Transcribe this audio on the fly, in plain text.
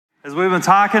As we've been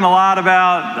talking a lot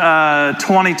about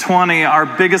 2020, our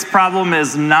biggest problem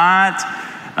is not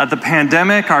the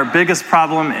pandemic. Our biggest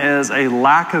problem is a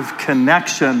lack of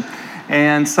connection.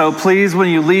 And so please, when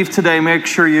you leave today, make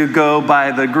sure you go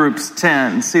by the groups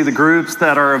 10. See the groups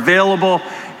that are available,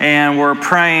 and we're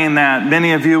praying that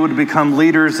many of you would become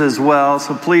leaders as well.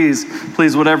 So please,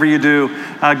 whatever you do,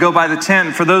 go by the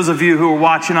tent. For those of you who are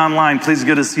watching online, please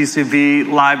go to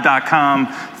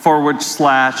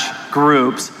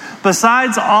ccvlive.com/groups.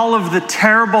 Besides all of the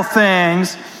terrible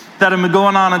things that have been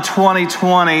going on in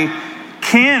 2020,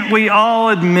 can't we all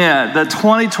admit that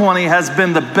 2020 has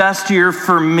been the best year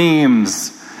for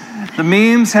memes? The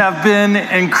memes have been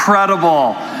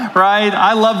incredible, right?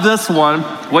 I love this one.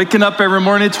 Waking up every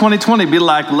morning in 2020, be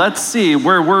like, let's see,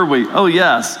 where were we? Oh,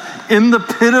 yes, in the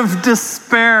pit of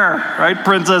despair, right,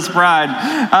 Princess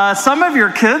Bride? Some of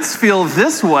your kids feel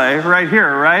this way right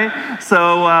here, right?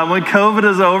 So when COVID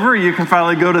is over, you can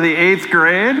finally go to the 8th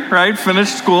grade, right, finish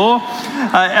school.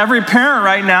 Every parent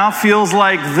right now feels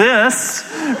like this,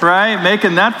 right,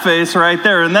 making that face right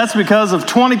there. And that's because if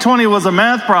 2020 was a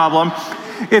math problem,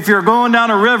 if you're going down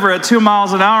a river at 2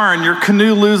 miles an hour and your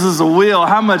canoe loses a wheel,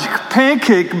 how much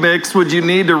pancake mix would you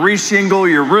need to reshingle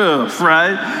your roof,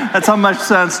 right? That's how much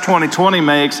sense 2020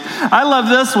 makes. I love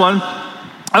this one.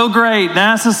 Oh, great.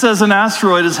 NASA says an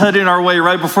asteroid is heading our way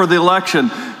right before the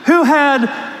election. Who had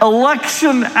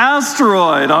election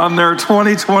asteroid on their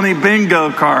 2020 bingo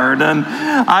card? And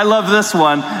I love this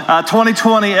one.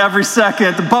 2020 every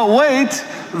second. But wait,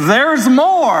 there's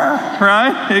more,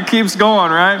 right? It keeps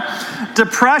going, right?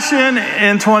 Depression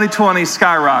in 2020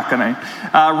 skyrocketing.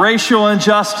 Racial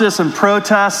injustice and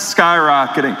protests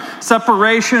skyrocketing.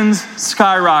 Separations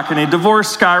skyrocketing.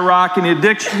 Divorce skyrocketing.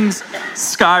 Addictions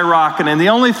skyrocketing. The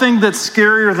only thing that's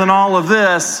scarier than all of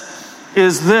this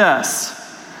is this.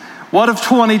 What if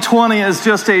 2020 is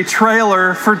just a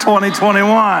trailer for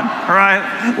 2021,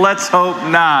 right? Let's hope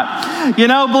not. You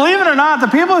know, believe it or not, the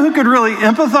people who could really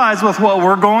empathize with what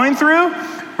we're going through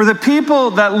were the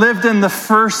people that lived in the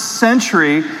first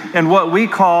century in what we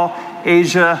call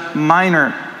Asia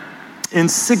Minor. In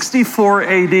 64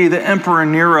 AD, the Emperor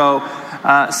Nero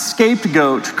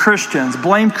scapegoat Christians,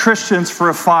 blamed Christians for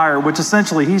a fire, which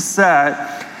essentially he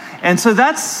set. And so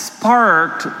that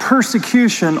sparked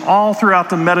persecution all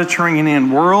throughout the Mediterranean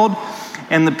world.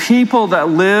 And the people that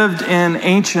lived in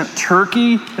ancient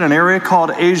Turkey, in an area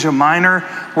called Asia Minor,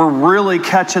 were really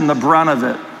catching the brunt of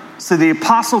it. So the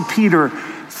Apostle Peter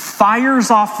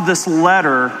fires off this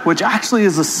letter, which actually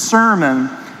is a sermon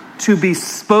to be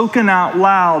spoken out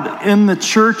loud in the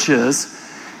churches.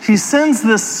 He sends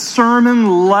this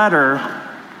sermon letter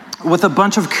with a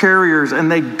bunch of carriers,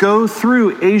 and they go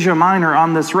through Asia Minor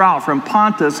on this route from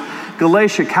Pontus,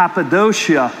 Galatia,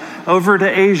 Cappadocia, over to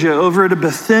Asia, over to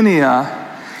Bithynia,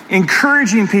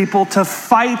 encouraging people to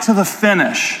fight to the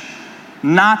finish,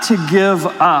 not to give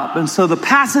up. And so the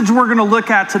passage we're going to look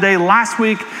at today, last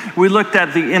week we looked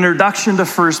at the introduction to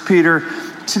 1 Peter.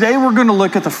 Today we're going to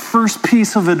look at the first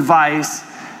piece of advice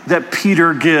that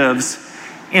Peter gives.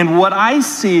 And what I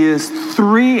see is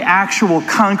 3 actual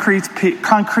concrete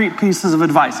pieces of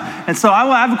advice. And so I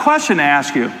have a question to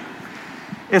ask you.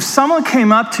 If someone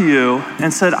came up to you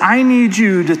and said, I need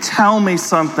you to tell me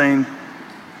something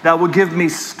that would give me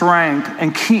strength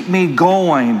and keep me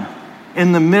going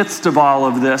in the midst of all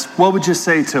of this, what would you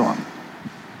say to him?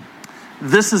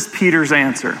 This is Peter's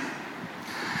answer.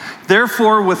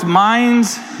 Therefore, with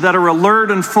minds that are alert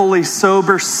and fully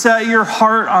sober, set your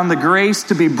heart on the grace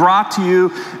to be brought to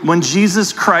you when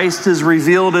Jesus Christ is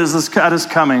revealed at his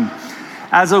coming.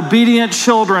 As obedient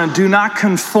children, do not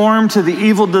conform to the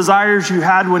evil desires you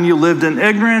had when you lived in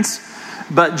ignorance,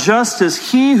 but just as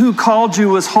he who called you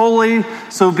was holy,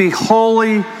 so be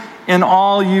holy in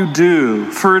all you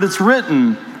do. For it is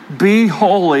written, be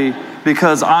holy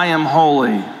because I am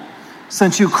holy.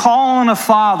 Since you call on a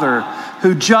Father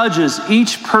who judges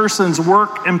each person's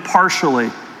work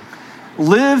impartially,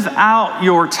 live out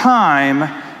your time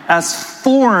as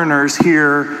foreigners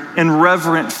here in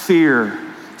reverent fear.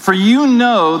 For you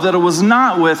know that it was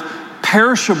not with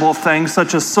perishable things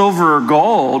such as silver or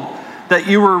gold that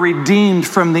you were redeemed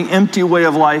from the empty way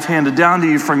of life handed down to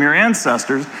you from your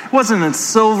ancestors. It wasn't in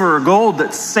silver or gold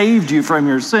that saved you from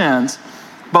your sins,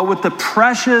 but with the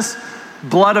precious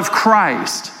blood of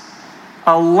Christ,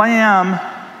 a lamb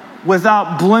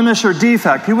without blemish or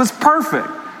defect. He was perfect.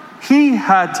 He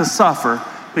had to suffer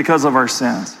because of our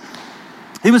sins.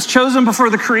 He was chosen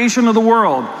before the creation of the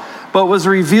world, but was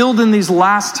revealed in these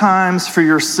last times for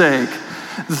your sake.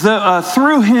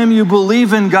 Through him you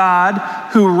believe in God,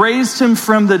 who raised him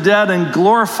from the dead and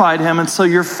glorified him, and so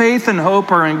your faith and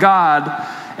hope are in God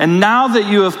And now that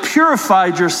you have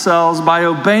purified yourselves by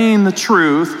obeying the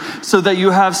truth, so that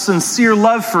you have sincere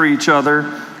love for each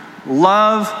other,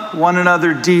 love one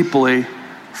another deeply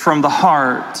from the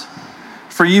heart.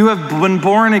 For you have been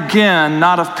born again,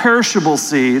 not of perishable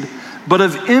seed, but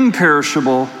of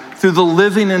imperishable, through the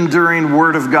living, enduring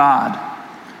word of God.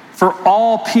 For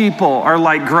all people are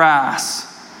like grass,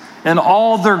 and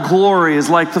all their glory is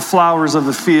like the flowers of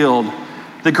the field.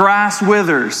 The grass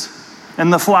withers,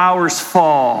 and the flowers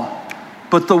fall,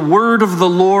 but the word of the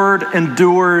Lord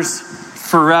endures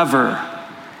forever.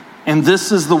 And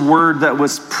this is the word that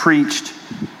was preached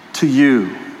to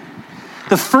you.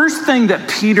 The first thing that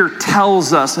Peter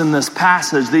tells us in this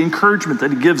passage, the encouragement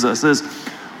that he gives us, is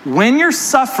when you're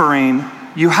suffering,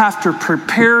 you have to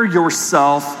prepare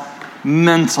yourself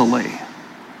mentally.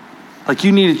 Like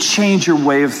you need to change your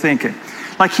way of thinking.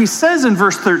 Like he says in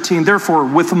verse 13, therefore,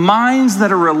 with minds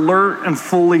that are alert and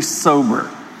fully sober.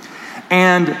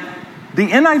 And the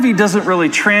NIV doesn't really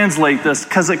translate this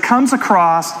because it comes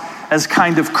across as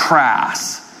kind of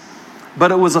crass.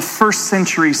 But it was a first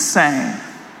century saying.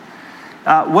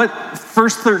 What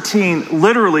verse 13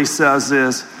 literally says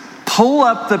is, pull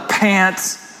up the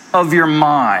pants of your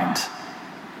mind.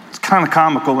 It's kind of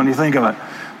comical when you think of it.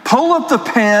 Pull up the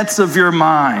pants of your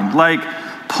mind. Like,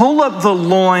 pull up the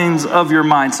loins of your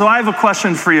mind. So I have a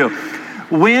question for you.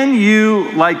 When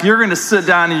you're going to sit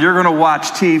down and you're going to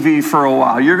watch TV for a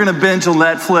while, you're going to binge on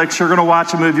Netflix, you're going to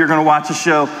watch a movie, you're going to watch a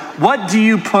show, what do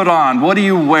you put on? What do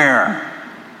you wear?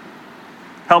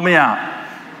 Help me out.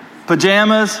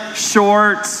 Pajamas,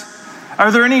 shorts.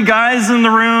 Are there any guys in the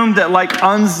room that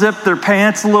unzip their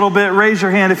pants a little bit? Raise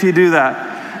your hand if you do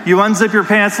that. You unzip your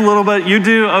pants a little bit? You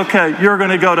do? Okay, you're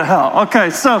going to go to hell. Okay,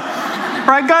 so,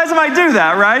 right, guys might do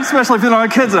that, right? Especially if you don't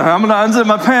have kids at home. I'm going to unzip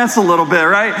my pants a little bit,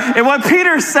 right? And what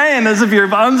Peter's saying is if you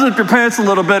unzip your pants a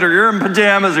little bit, or you're in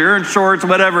pajamas, or you're in shorts,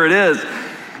 whatever it is,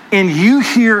 and you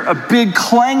hear a big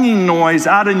clanging noise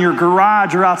out in your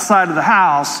garage or outside of the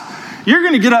house, you're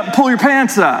going to get up and pull your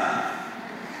pants up.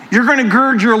 You're going to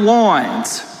gird your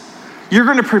loins. You're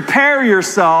going to prepare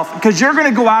yourself because you're going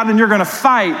to go out and you're going to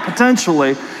fight,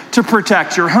 potentially, to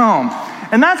protect your home.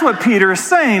 And that's what Peter is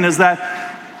saying, is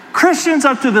that Christians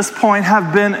up to this point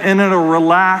have been in a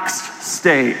relaxed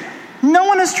state. No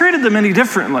one has treated them any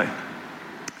differently.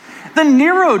 Then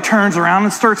Nero turns around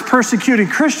and starts persecuting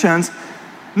Christians.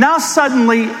 Now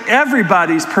suddenly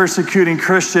everybody's persecuting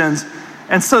Christians,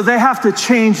 and so they have to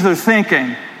change their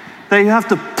thinking. They have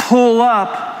to pull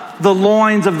up the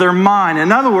loins of their mind.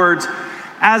 In other words,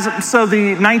 so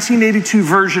the 1982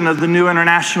 version of the New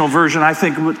International Version, I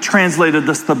think, translated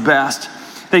this the best.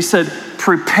 They said,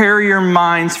 prepare your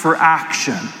minds for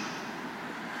action.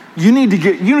 You need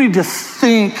to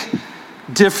think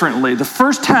differently. The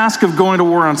first task of going to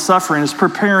war on suffering is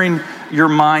preparing your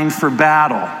mind for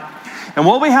battle. And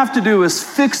what we have to do is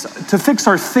fix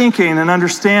our thinking and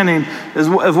understanding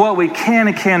of what we can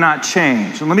and cannot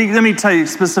change. And let me tell you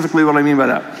specifically what I mean by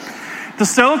that. The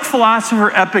Stoic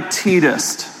philosopher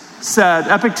Epictetus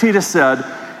said,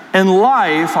 in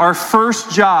life, our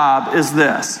first job is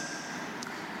this: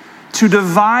 to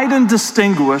divide and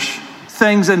distinguish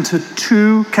things into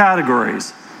two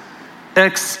categories.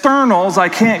 Externals I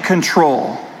can't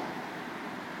control.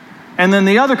 And then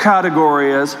the other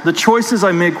category is the choices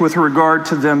I make with regard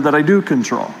to them that I do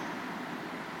control.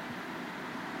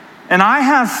 And I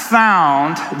have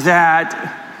found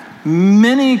that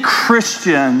many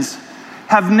Christians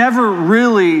have never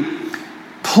really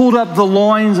pulled up the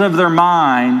loins of their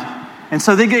mind, and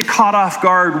so they get caught off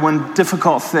guard when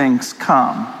difficult things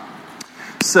come.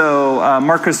 So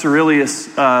Marcus Aurelius,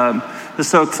 the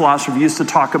Stoic philosopher, used to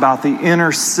talk about the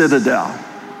inner citadel.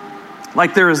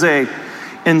 Like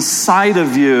inside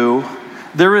of you,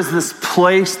 there is this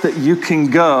place that you can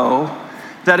go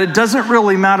that it doesn't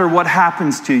really matter what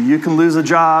happens to you. You can lose a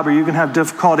job, or you can have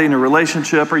difficulty in a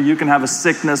relationship, or you can have a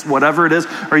sickness, whatever it is,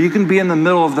 or you can be in the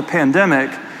middle of the pandemic,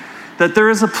 that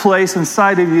there is a place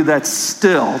inside of you that's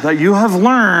still, that you have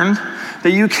learned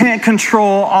that you can't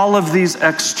control all of these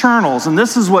externals. And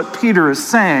this is what Peter is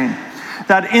saying,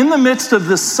 that in the midst of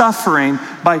this suffering,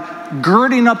 by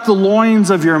girding up the loins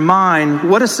of your mind,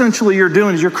 what essentially you're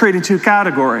doing is you're creating two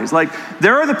categories. Like,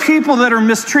 there are the people that are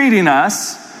mistreating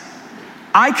us.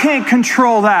 I can't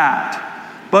control that.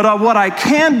 But what I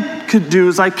could do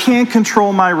is I can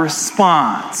control my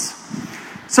response.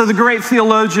 So the great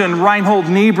theologian Reinhold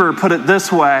Niebuhr put it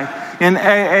this way, and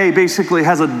AA basically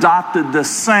has adopted this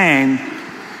saying: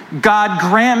 God,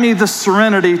 grant me the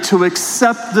serenity to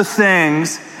accept the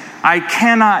things I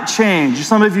cannot change.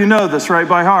 Some of you know this right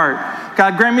by heart.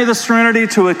 God, grant me the serenity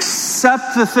to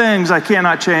accept the things I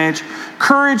cannot change,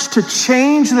 courage to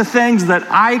change the things that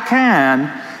I can,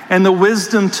 and the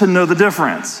wisdom to know the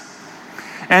difference.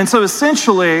 And so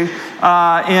essentially, in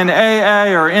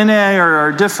AA or NA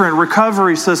or different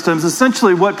recovery systems,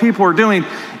 essentially what people are doing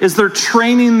is they're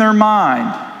training their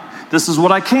mind. This is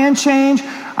what I can change,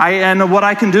 and what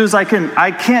I can do is I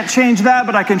can't change that,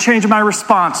 but I can change my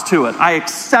response to it. I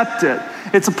accept it.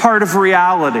 It's a part of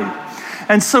reality.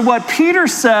 And so what Peter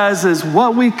says is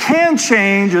what we can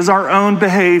change is our own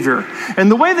behavior. And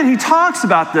the way that he talks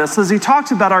about this is he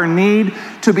talks about our need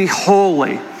to be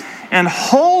holy. And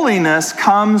holiness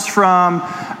comes from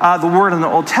the word in the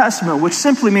Old Testament, which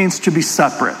simply means to be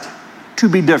separate, to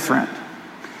be different.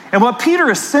 And what Peter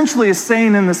essentially is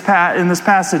saying in this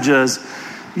passage is,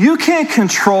 you can't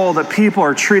control that people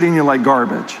are treating you like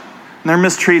garbage, and they're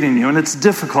mistreating you, and it's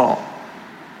difficult.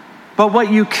 But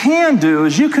what you can do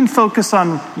is you can focus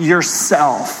on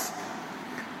yourself,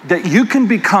 that you can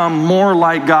become more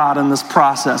like God in this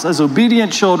process. As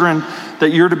obedient children,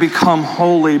 that you're to become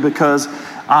holy because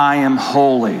I am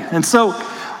holy. And so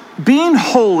being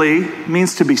holy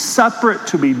means to be separate,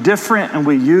 to be different, and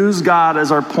we use God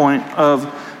as our point of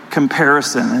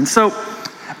comparison. And so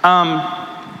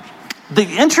the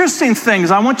interesting thing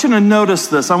is I want you to notice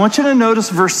this. I want you to notice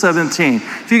verse 17.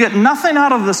 If you get nothing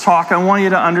out of this talk, I want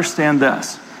you to understand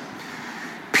this.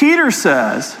 Peter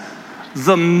says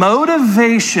the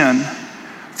motivation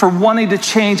for wanting to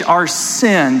change our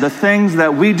sin, the things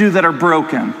that we do that are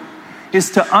broken,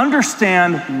 is to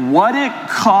understand what it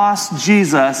cost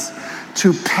Jesus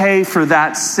to pay for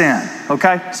that sin,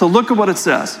 okay? So look at what it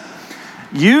says.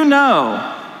 You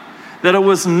know that it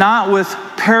was not with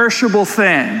perishable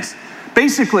things.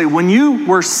 Basically, when you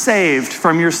were saved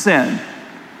from your sin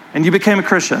and you became a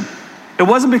Christian, it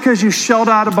wasn't because you shelled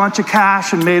out a bunch of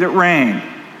cash and made it rain.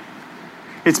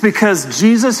 It's because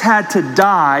Jesus had to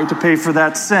die to pay for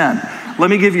that sin. Let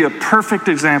me give you a perfect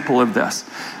example of this.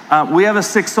 We have a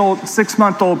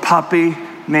 6-month-old puppy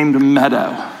named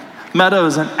Meadow. Meadow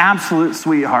is an absolute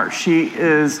sweetheart. She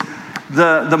is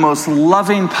the most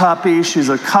loving puppy. She's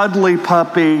a cuddly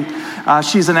puppy.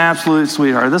 She's an absolute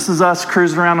sweetheart. This is us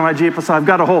cruising around in my Jeep. So I've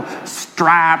got a whole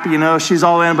strap, she's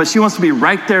all in, but she wants to be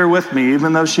right there with me,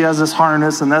 even though she has this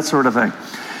harness and that sort of thing.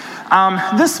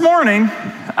 This morning,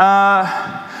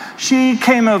 she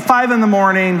came at 5 in the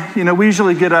morning. We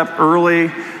usually get up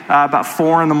early, about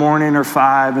 4 in the morning or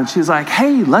 5. And she's like,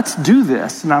 hey, let's do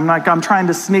this. And I'm trying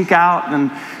to sneak out.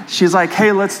 And she's like,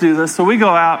 hey, let's do this. So we go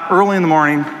out early in the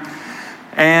morning.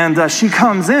 And she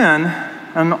comes in,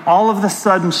 and all of a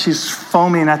sudden, she's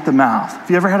foaming at the mouth. Have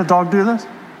you ever had a dog do this?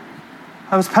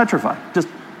 I was petrified. Just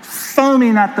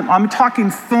foaming at them. I'm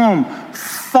talking foam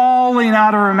falling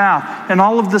out of her mouth. And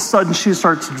all of a sudden, she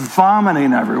starts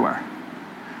vomiting everywhere.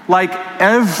 Like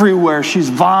everywhere, she's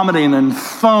vomiting and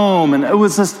foam. And it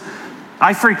was just,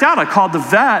 I freaked out. I called the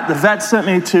vet. The vet sent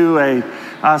me to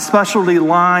a specialty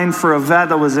line for a vet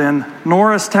that was in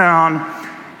Norristown.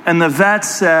 And the vet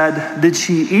said, did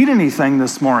she eat anything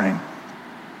this morning?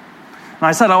 And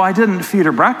I said, I didn't feed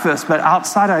her breakfast, but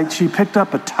outside she picked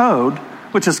up a toad,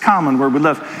 which is common where we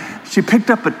live. She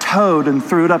picked up a toad and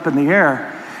threw it up in the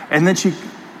air. And then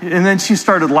she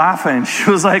started laughing. She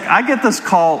was like, I get this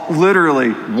call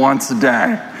literally once a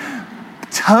day.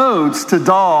 Toads to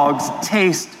dogs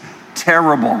taste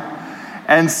terrible.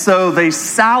 And so they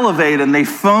salivate and they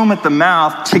foam at the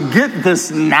mouth to get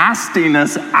this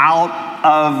nastiness out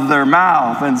of their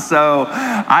mouth. And so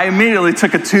I immediately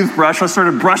took a toothbrush. I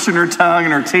started brushing her tongue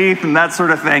and her teeth and that sort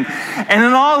of thing. And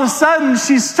then all of a sudden,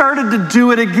 she started to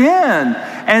do it again.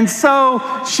 And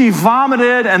so she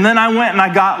vomited, and then I went and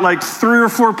I got like 3 or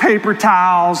 4 paper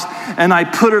towels, and I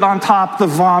put it on top of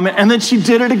the vomit, and then she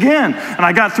did it again. And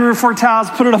I got 3 or 4 towels,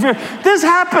 put it up here. This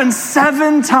happened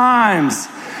 7 times.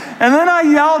 And then I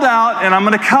yelled out, and I'm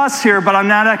going to cuss here, but I'm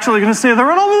not actually going to say the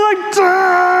word. I'll be like,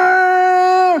 damn!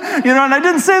 And I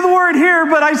didn't say the word here,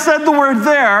 but I said the word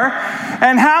there.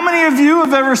 And how many of you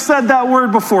have ever said that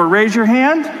word before? Raise your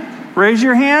hand. Raise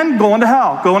your hand. Going to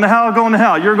hell. Going to hell. Going to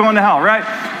hell. You're going to hell, right?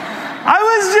 I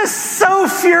was just so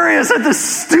furious at this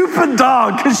stupid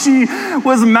dog because she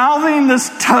was mouthing this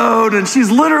toad and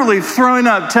she's literally throwing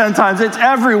up 10 times. It's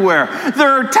everywhere. There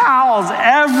are towels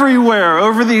everywhere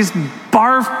over these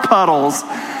barf puddles.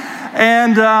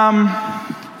 And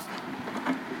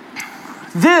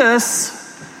this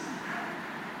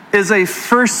is a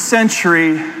 1st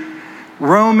century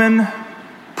Roman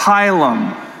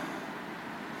pilum.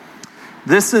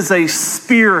 This is a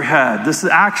spearhead. This is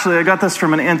actually, I got this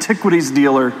from an antiquities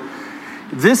dealer.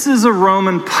 This is a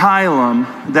Roman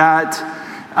pilum that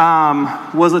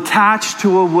was attached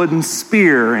to a wooden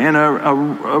spear, and a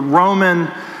Roman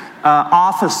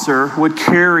officer would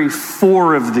carry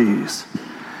 4 of these.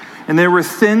 And they were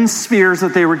thin spears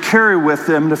that they would carry with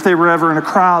them. And if they were ever in a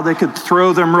crowd, they could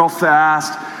throw them real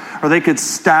fast, or they could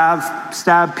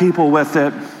stab people with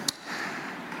it.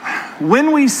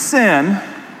 When we sin,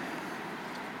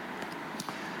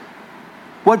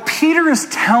 what Peter is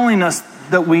telling us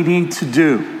that we need to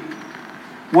do,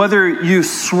 whether you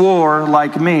swore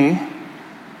like me,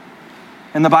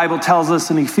 and the Bible tells us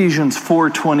in Ephesians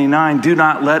 4:29, do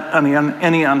not let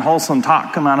any unwholesome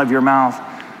talk come out of your mouth,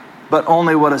 but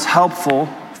only what is helpful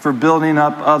for building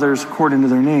up others according to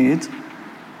their needs.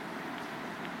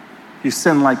 You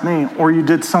sinned like me, or you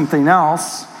did something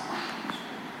else.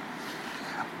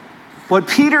 What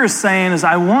Peter is saying is,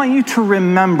 I want you to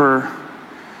remember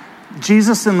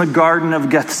Jesus in the Garden of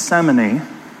Gethsemane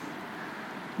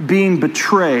being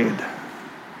betrayed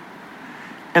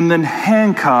and then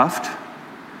handcuffed,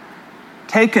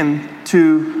 taken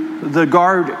to the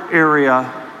guard area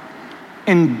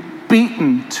and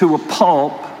beaten to a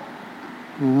pulp,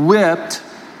 whipped,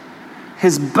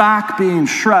 his back being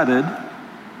shredded,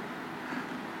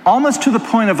 almost to the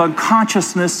point of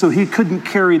unconsciousness so he couldn't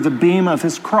carry the beam of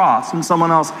his cross and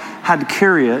someone else had to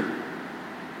carry it.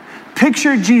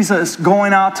 Picture Jesus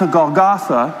going out to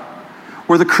Golgotha,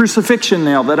 where the crucifixion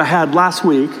nail that I had last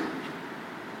week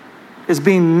is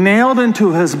being nailed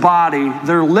into his body.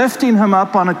 They're lifting him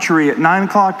up on a tree at 9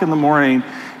 o'clock in the morning,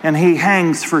 and he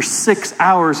hangs for 6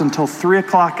 hours until 3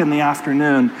 o'clock in the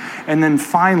afternoon. And then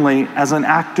finally, as an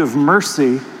act of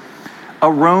mercy,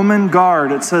 a Roman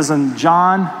guard, it says in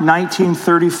John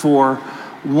 19:34,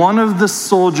 one of the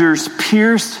soldiers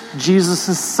pierced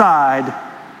Jesus' side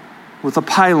with a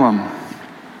pilum.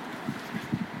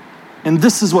 And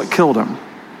this is what killed him.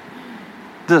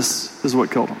 This is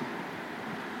what killed him.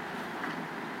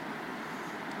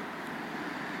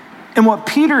 And what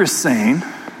Peter is saying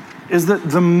is that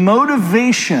the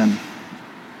motivation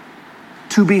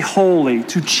to be holy,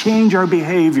 to change our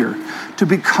behavior, to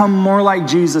become more like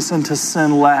Jesus and to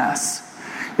sin less,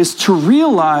 is to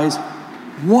realize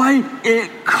what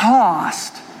it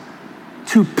cost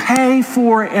to pay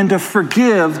for and to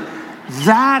forgive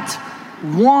that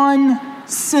one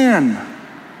sin.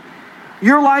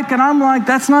 You're like, and I'm like,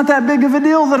 that's not that big of a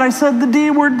deal that I said the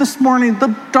D word this morning.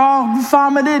 The dog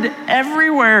vomited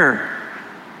everywhere.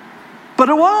 But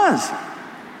it was.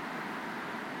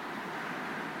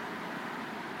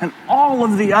 And all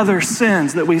of the other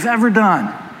sins that we've ever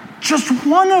done, just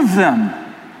one of them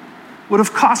would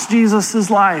have cost Jesus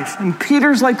his life. And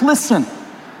Peter's like, listen,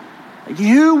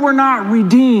 you were not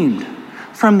redeemed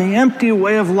from the empty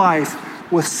way of life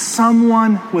with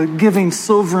someone with giving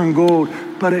silver and gold,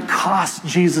 but it cost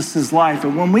Jesus his life.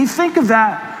 And when we think of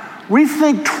that, we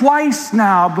think twice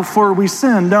now before we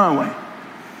sin, don't we?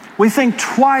 We think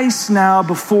twice now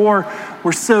before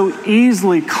we're so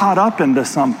easily caught up into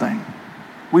something.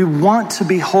 We want to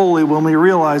be holy when we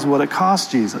realize what it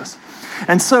cost Jesus.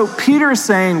 And so Peter is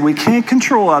saying we can't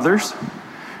control others.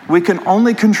 We can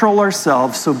only control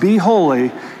ourselves. So be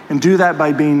holy and do that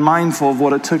by being mindful of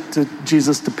what it took to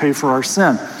Jesus to pay for our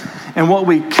sin. And what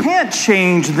we can't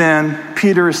change then,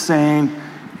 Peter is saying,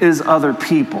 is other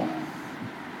people.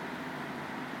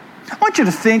 I want you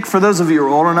to think, for those of you who are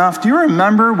old enough, do you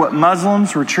remember what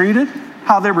Muslims were treated?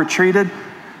 How they were treated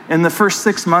in the first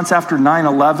 6 months after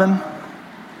 9/11?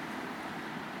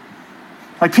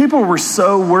 Like, people were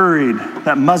so worried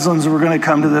that Muslims were going to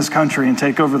come to this country and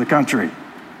take over the country.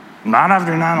 Not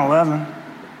after 9/11.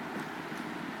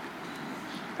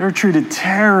 They were treated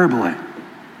terribly.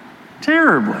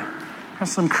 Terribly. By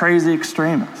some crazy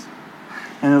extremists.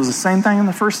 And it was the same thing in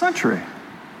the first century.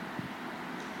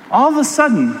 All of a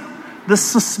sudden, this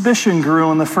suspicion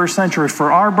grew in the first century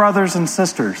for our brothers and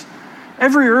sisters.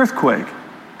 Every earthquake,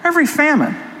 every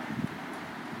famine,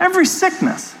 every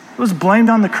sickness was blamed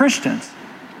on the Christians.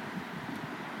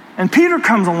 And Peter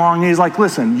comes along and he's like,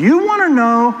 listen, you want to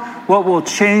know what will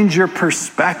change your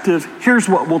perspective? Here's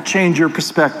what will change your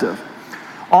perspective.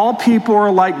 All people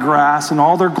are like grass, and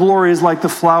all their glory is like the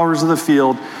flowers of the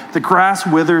field. The grass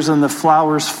withers and the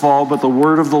flowers fall, but the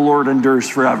word of the Lord endures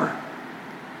forever.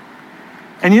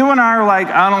 And you and I are like,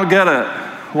 I don't get it.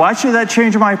 Why should that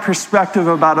change my perspective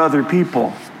about other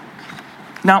people?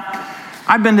 Now,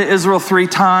 I've been to Israel 3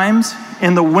 times.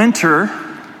 In the winter,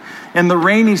 in the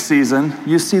rainy season,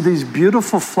 you see these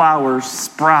beautiful flowers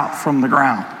sprout from the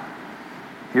ground.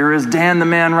 Here is Dan the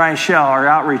Man Reichel, our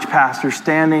outreach pastor,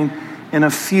 standing in a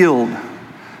field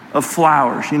of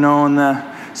flowers. You know, in the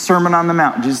Sermon on the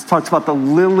Mount, Jesus talks about the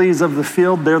lilies of the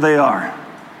field. There they are.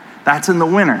 That's in the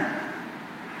winter.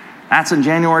 That's in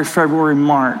January, February,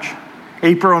 March.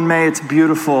 April and May, it's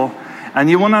beautiful. And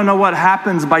you want to know what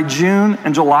happens by June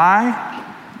and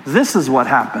July? This is what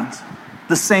happens.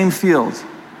 The same fields.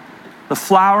 The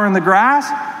flower and the grass,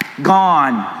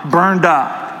 gone, burned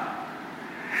up.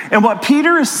 And what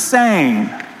Peter is saying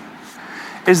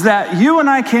is that you and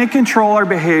I can't control our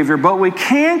behavior, but we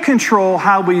can control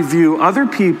how we view other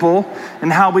people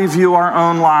and how we view our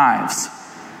own lives.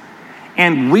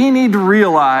 And we need to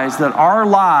realize that our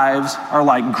lives are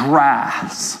like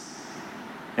grass.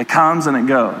 It comes and it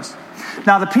goes.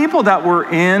 Now, the people that were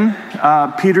in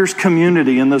Peter's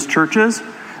community in those churches,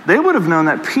 they would have known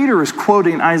that Peter is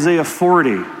quoting Isaiah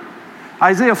 40.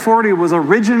 Isaiah 40 was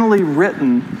originally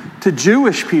written to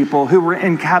Jewish people who were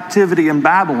in captivity in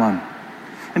Babylon.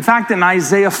 In fact, in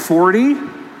Isaiah 40,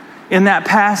 in that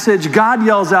passage, God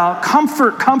yells out,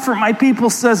 "Comfort, comfort my people,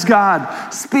 says God.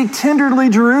 Speak tenderly,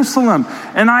 Jerusalem."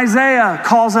 And Isaiah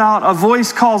calls out, a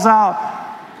voice calls out,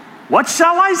 "What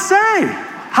shall I say?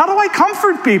 How do I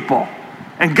comfort people?"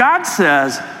 And God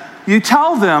says, "You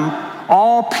tell them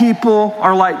all people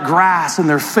are like grass and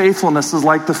their faithfulness is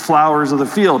like the flowers of the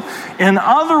field." In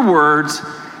other words,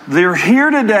 they're here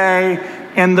today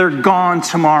and they're gone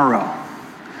tomorrow.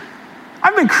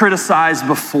 I've been criticized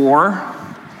before,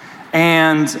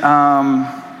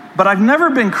 but I've never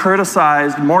been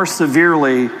criticized more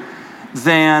severely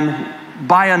than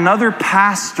by another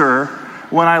pastor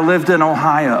when I lived in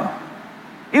Ohio.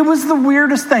 It was the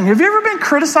weirdest thing. Have you ever been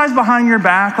criticized behind your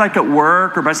back, like at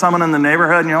work or by someone in the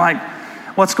neighborhood, and you're like,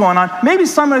 what's going on? Maybe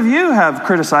some of you have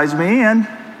criticized me and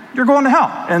you're going to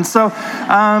hell. And so,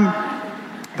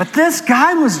 but this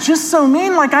guy was just so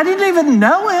mean, like I didn't even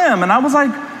know him. And I was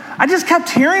like, I just kept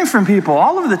hearing from people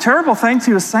all of the terrible things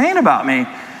he was saying about me.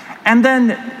 And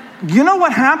then, you know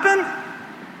what happened?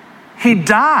 He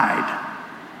died.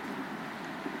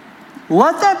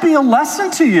 Let that be a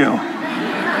lesson to you.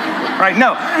 Right?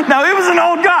 No, he was an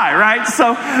old guy, right?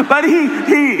 So, but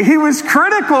he was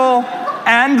critical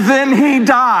and then he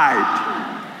died.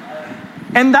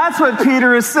 And that's what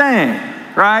Peter is saying,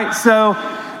 right? So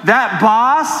that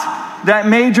boss that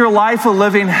made your life a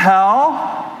living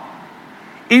hell,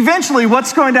 eventually,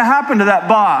 what's going to happen to that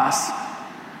boss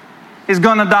is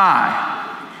going to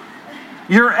die.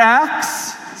 Your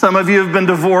ex, some of you have been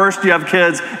divorced, you have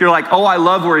kids, you're like, oh, I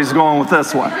love where he's going with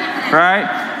this one,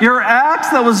 right? Your ex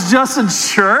that was just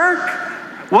a jerk,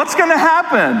 what's going to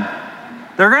happen?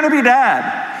 They're going to be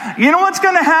dead. You know what's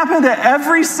going to happen to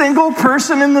every single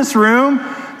person in this room?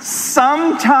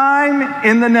 Sometime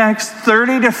in the next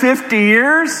 30 to 50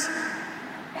 years,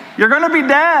 you're going to be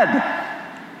dead.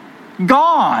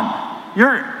 Gone.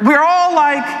 We're all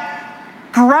like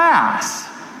grass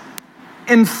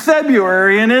in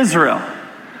February in Israel.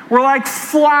 We're like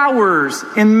flowers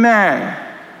in May.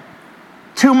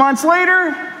 2 months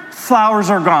later, flowers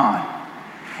are gone.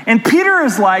 And Peter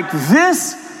is like,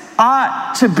 this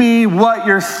ought to be what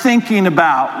you're thinking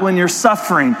about when you're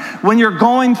suffering, when you're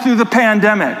going through the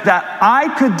pandemic, that I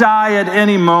could die at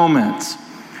any moment.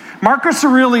 Marcus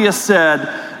Aurelius said,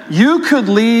 you could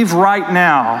leave right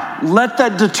now. Let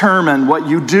that determine what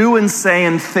you do and say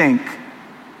and think.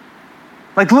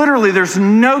 Like literally, there's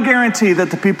no guarantee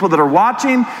that the people that are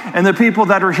watching and the people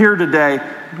that are here today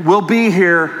will be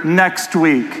here next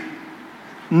week.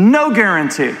 No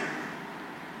guarantee.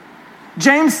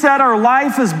 James said our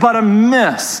life is but a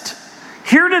mist.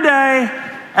 Here today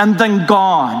and then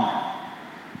gone.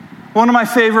 One of my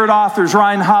favorite authors,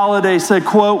 Ryan Holiday, said,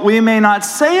 quote, "We may not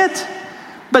say it,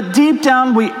 but deep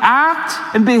down we act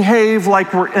and behave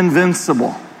like we're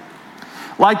invincible,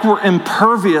 like we're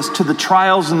impervious to the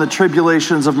trials and the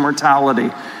tribulations of mortality.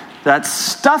 That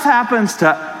stuff happens to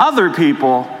other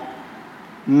people,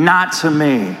 not to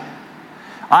me.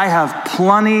 I have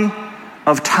plenty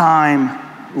of time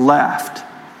left."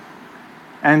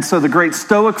 And so the great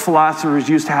Stoic philosophers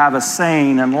used to have a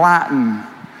saying in Latin,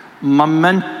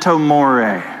 memento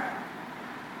mori.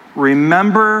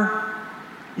 Remember,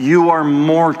 you are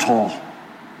mortal.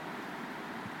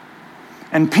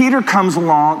 And Peter comes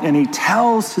along and he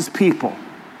tells his people,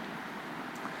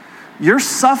 you're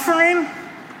suffering,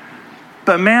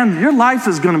 but man, your life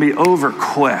is going to be over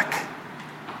quick.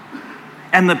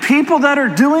 And the people that are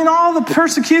doing all the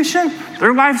persecution,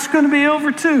 their life's going to be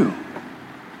over too.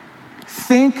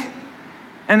 Think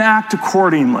and act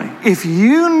accordingly. If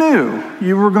you knew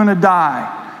you were going to die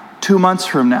 2 months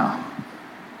from now,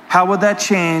 how would that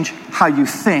change how you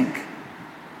think,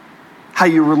 how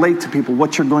you relate to people,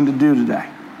 what you're going to do today?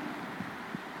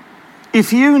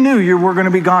 If you knew you were going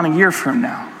to be gone a year from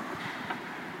now,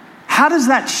 how does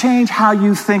that change how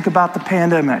you think about the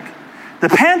pandemic? The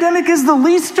pandemic is the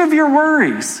least of your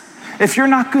worries. if you're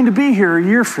not going to be here a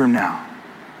year from now?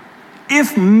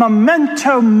 If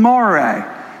memento mori,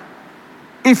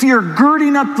 if you're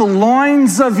girding up the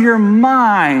loins of your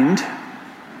mind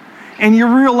and you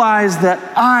realize that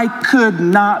I could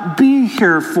not be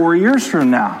here 4 years from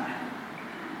now,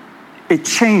 it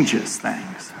changes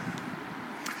things.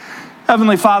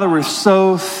 Heavenly Father, we're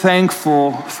so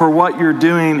thankful for what you're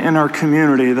doing in our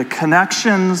community, the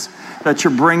connections that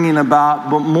you're bringing about,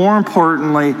 but more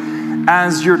importantly,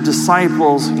 as your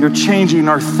disciples, you're changing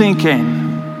our thinking.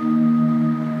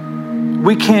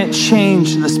 We can't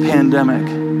change this pandemic,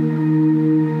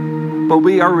 but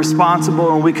we are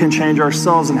responsible and we can change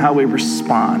ourselves and how we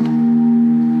respond.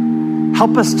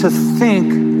 Help us to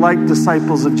think like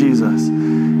disciples of Jesus.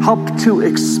 Help to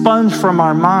expunge from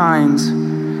our minds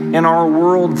and our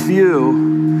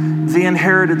worldview the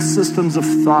inherited systems of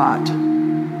thought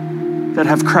that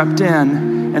have crept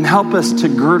in, and help us to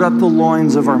gird up the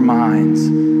loins of our minds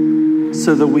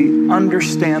so that we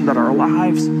understand that our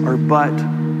lives are but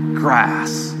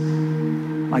grass,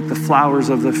 like the flowers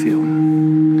of the field.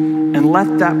 And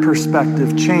let that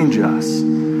perspective change us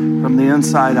from the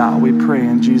inside out. We pray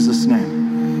in Jesus'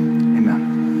 name. Amen.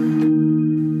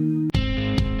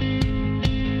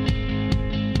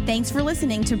 Thanks for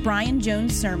listening to Brian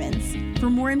Jones Sermons. For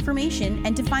more information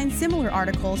and to find similar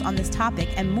articles on this topic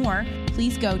and more,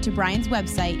 please go to Brian's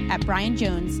website at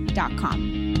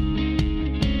brianjones.com.